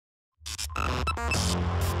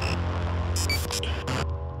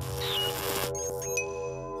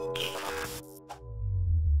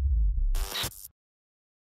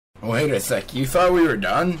Wait a sec, you thought we were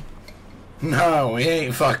done? No, we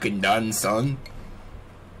ain't fucking done, son.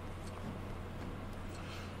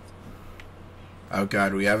 Oh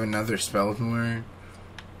god, we have another spell to learn.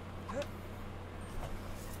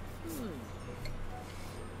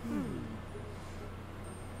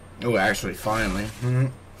 Oh, actually, finally.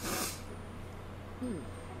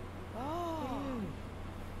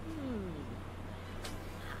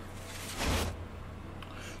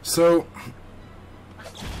 So,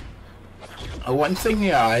 one thing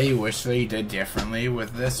that I wish they did differently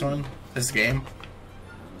with this game,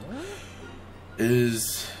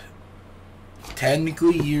 is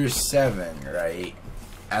technically year 7, right?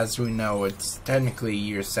 As we know, it's technically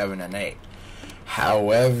year 7 and 8.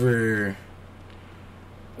 However,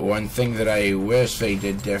 one thing that I wish they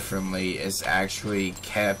did differently is actually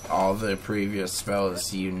kept all the previous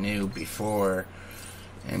spells you knew before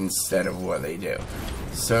instead of what they do.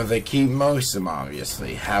 So they keep most of them,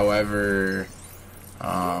 obviously. However,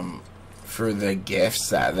 for the gifts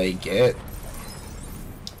that they get,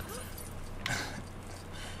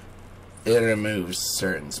 it removes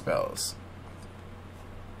certain spells.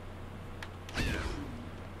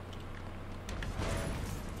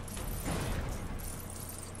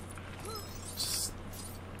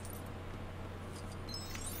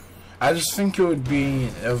 I just think it would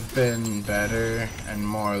have been better and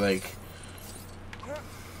more like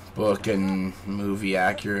book and movie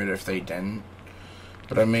accurate if they didn't.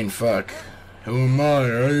 But I mean, fuck. Who am I,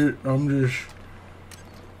 right? I'm just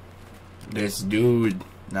this dude.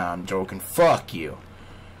 Nah, I'm joking. Fuck you.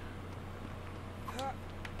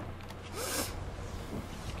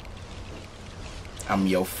 I'm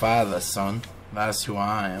your father, son. That's who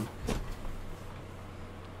I am.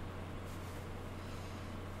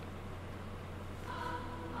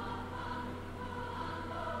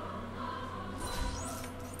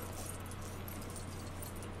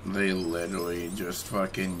 They literally just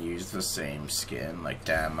fucking use the same skin. Like,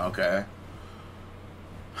 damn, okay.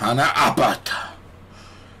 Hana Abata.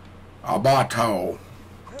 Abato.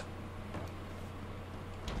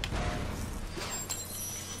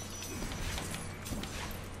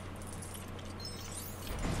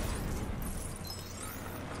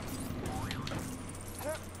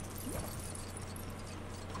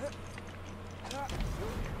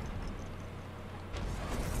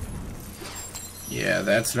 Yeah,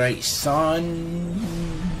 that's right, son.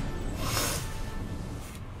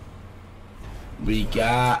 We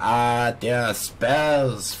got their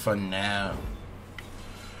spells for now.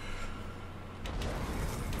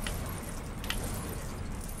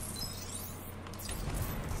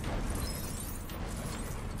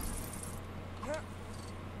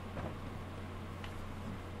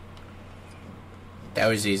 That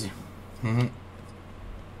was easy.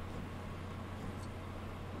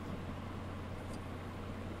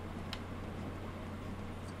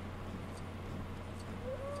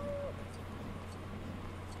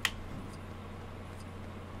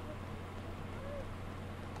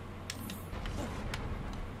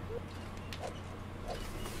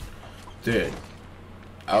 Dude.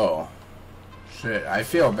 Oh. Shit, I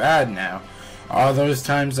feel bad now. All those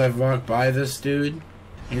times I've walked by this dude,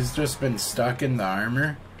 he's just been stuck in the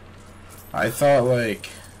armor. I thought,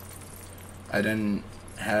 like, I didn't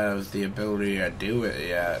have the ability to do it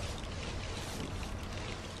yet.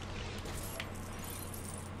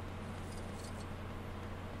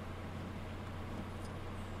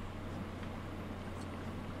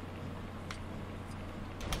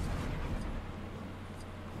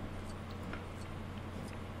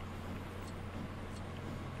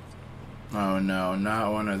 Oh no,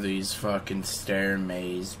 not one of these fucking stair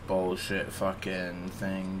maze bullshit fucking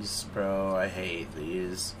things, bro. I hate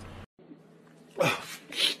these.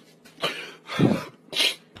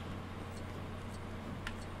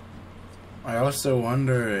 I also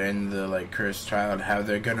wonder in the, like, Cursed Child how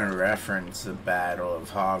they're gonna reference the Battle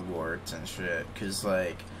of Hogwarts and shit, cause,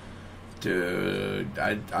 like, dude,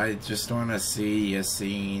 I just wanna see a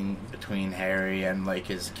scene between Harry and, like,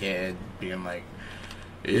 his kid being like,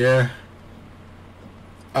 yeah,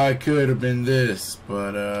 I could have been this,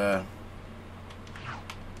 but,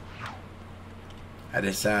 I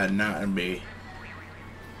decided not to be.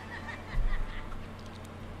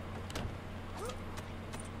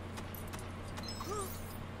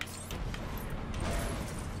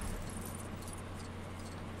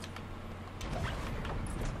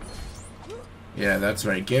 Yeah, that's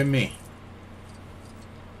right, give me.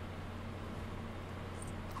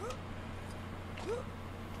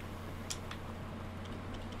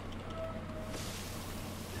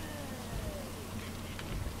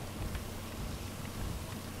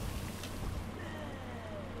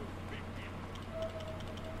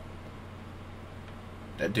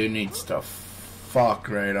 That dude needs to fuck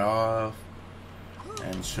right off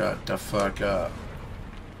and shut the fuck up.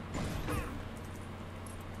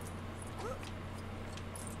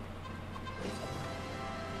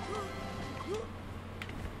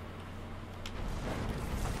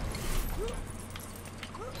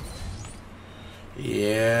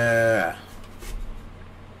 Yeah.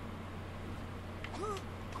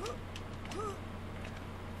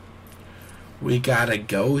 We got a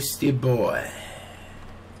ghosty boy.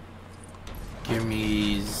 Give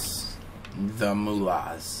me the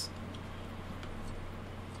moolahs.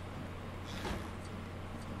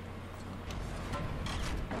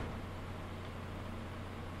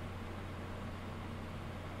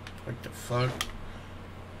 What the fuck?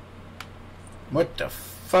 What the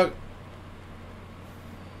fuck?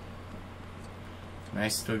 Can I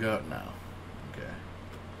still go out now? Okay.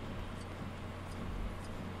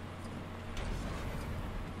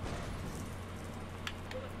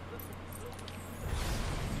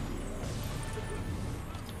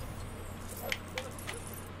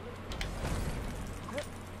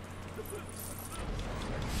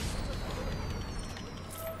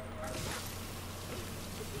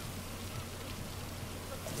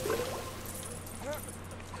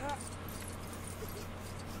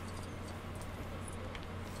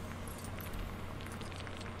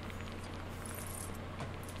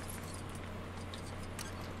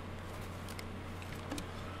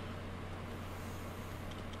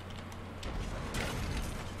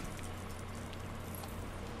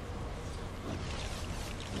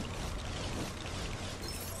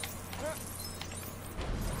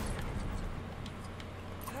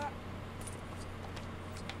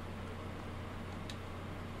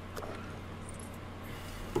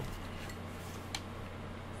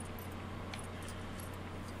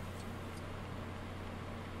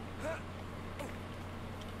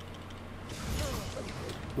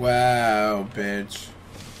 Wow, bitch.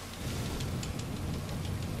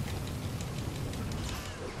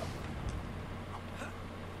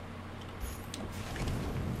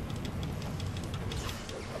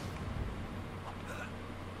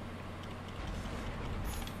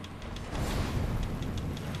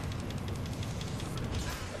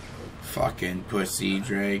 Fucking pussy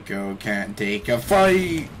Draco can't take a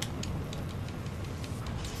fight.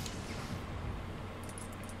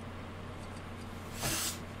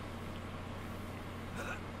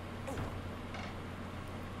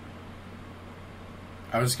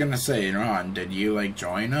 I was gonna say, Ron, did you like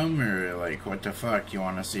join him or like what the fuck? You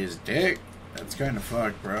wanna see his dick? That's kinda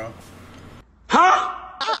fucked, bro. Huh?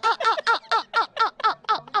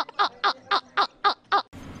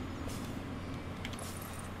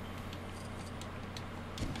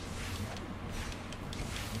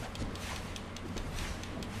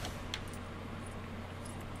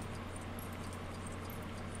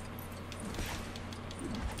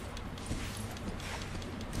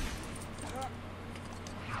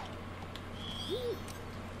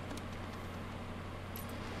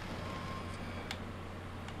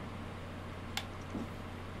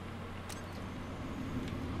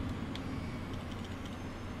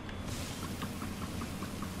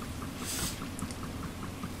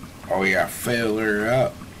 Oh yeah, fill her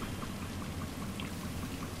up.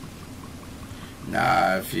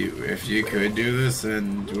 Nah, if you could do this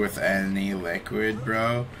and with any liquid,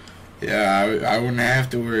 bro, yeah, I wouldn't have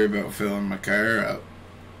to worry about filling my car up.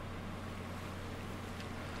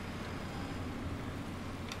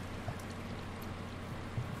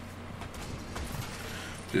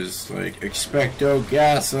 Just like expecto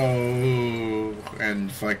gaso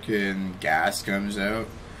and fucking gas comes out.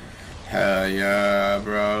 Hell yeah,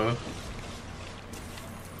 bro.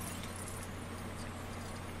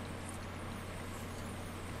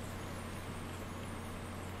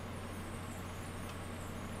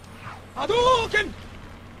 Hadouken!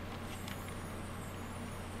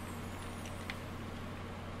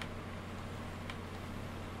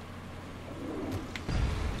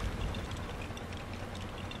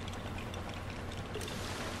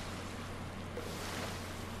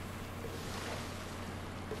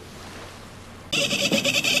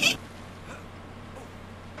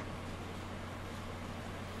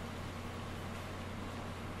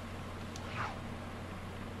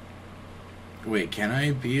 Wait, can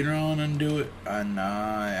I beat her on and do it?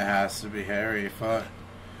 Nah, it has to be Harry. Fuck.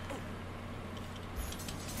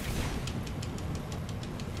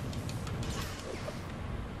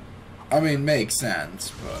 I mean, makes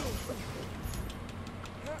sense, but...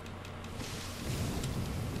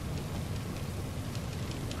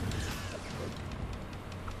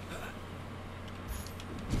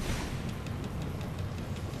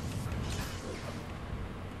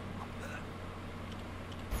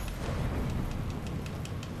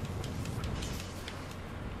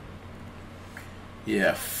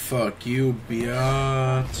 Yeah, fuck you,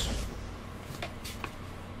 biatch.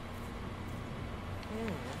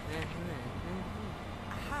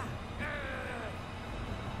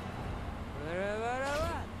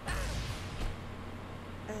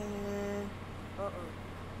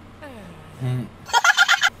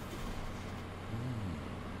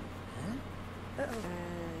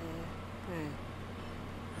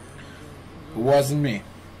 It wasn't me.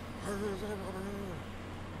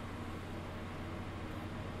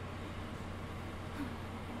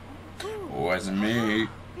 Wasn't me.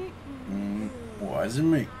 Wasn't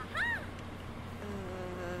me.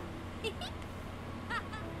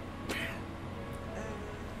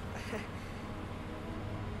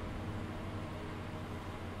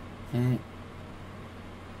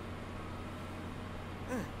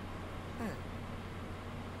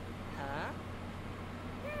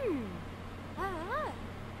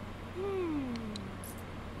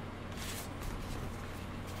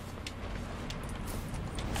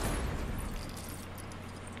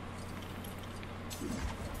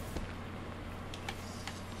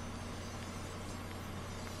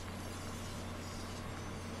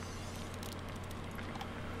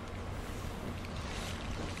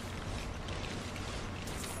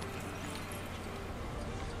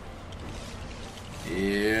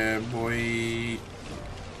 Yeah, boy.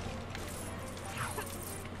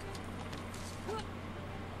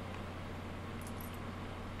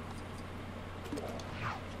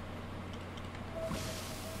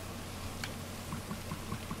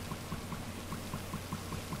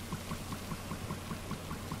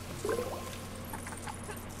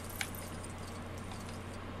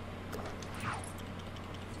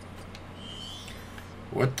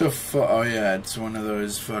 What the fuck? Oh yeah, it's one of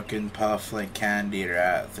those fucking puff like candy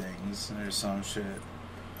rat things or some shit.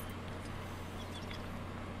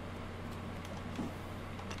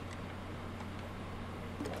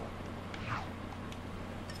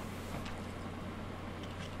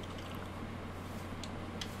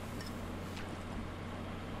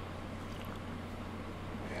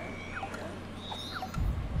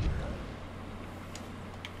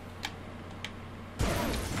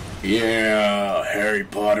 Yeah, Harry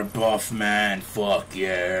Potter buff man, fuck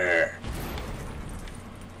yeah.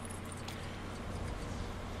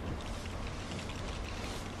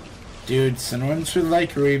 Dude, someone should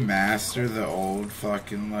like remaster the old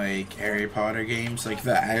fucking like Harry Potter games, like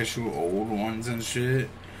the actual old ones and shit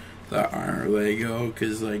that aren't Lego,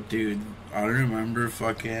 cause like dude, I remember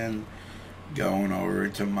fucking going over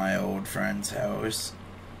to my old friend's house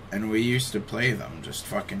and we used to play them just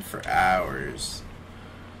fucking for hours.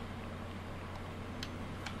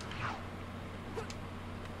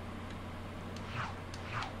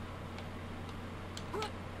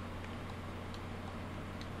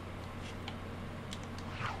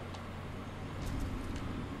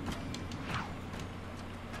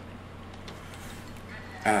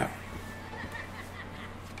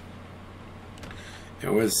 It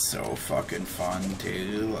was so fucking fun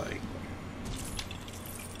too, like.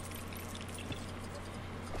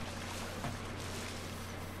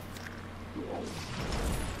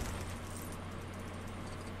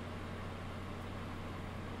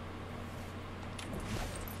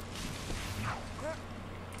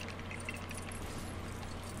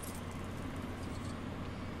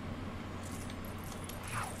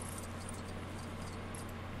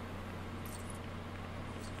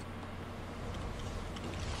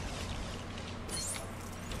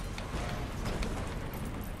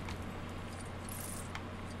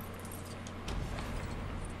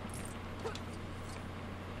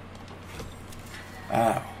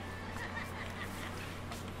 Ow.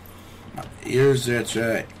 My ears itch.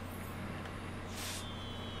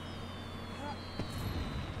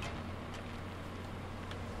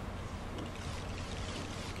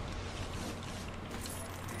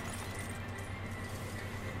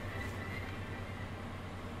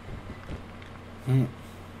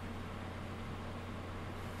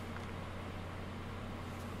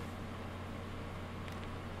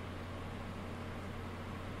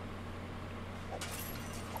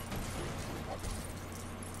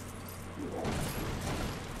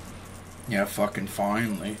 Yeah, fucking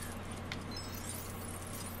finally.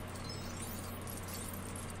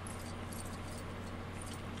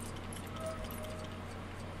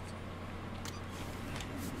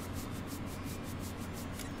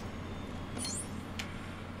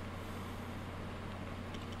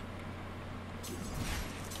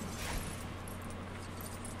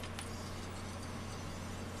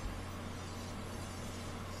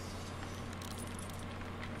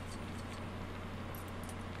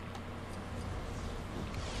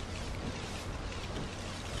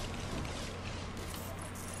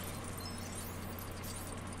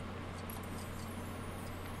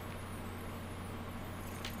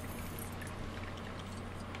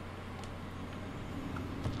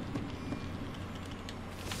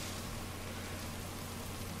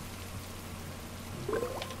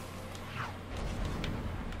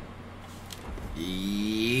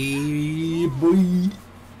 boy.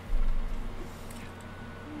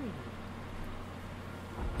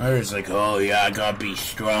 I was like, oh yeah, I gotta be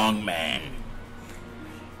strong, man.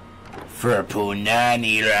 For a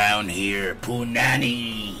punani around here,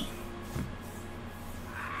 punani.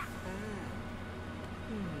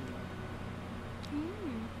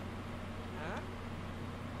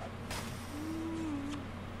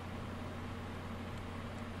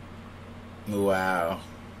 Wow.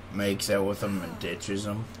 Makes out with him and ditches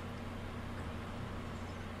him.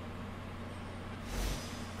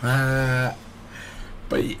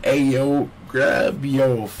 But hey, yo, grab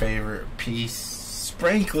your favorite piece,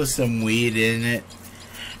 sprinkle some weed in it,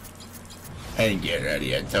 and get ready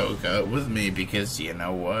to toke up with me, because you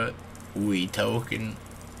know what? We token.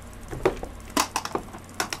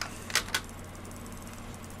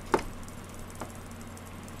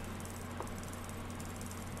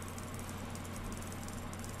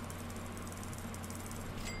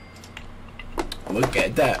 Look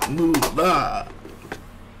at that moolah.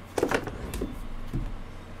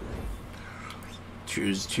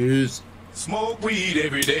 Choose, choose. Smoke weed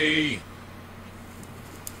every day.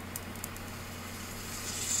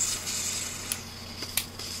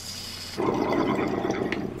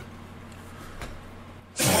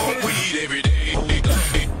 Smoke weed every day.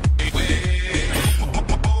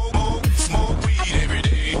 Smoke weed every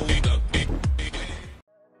day.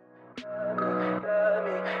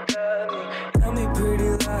 Tell me pretty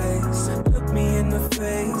lies, look me in the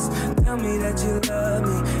face. Tell me that you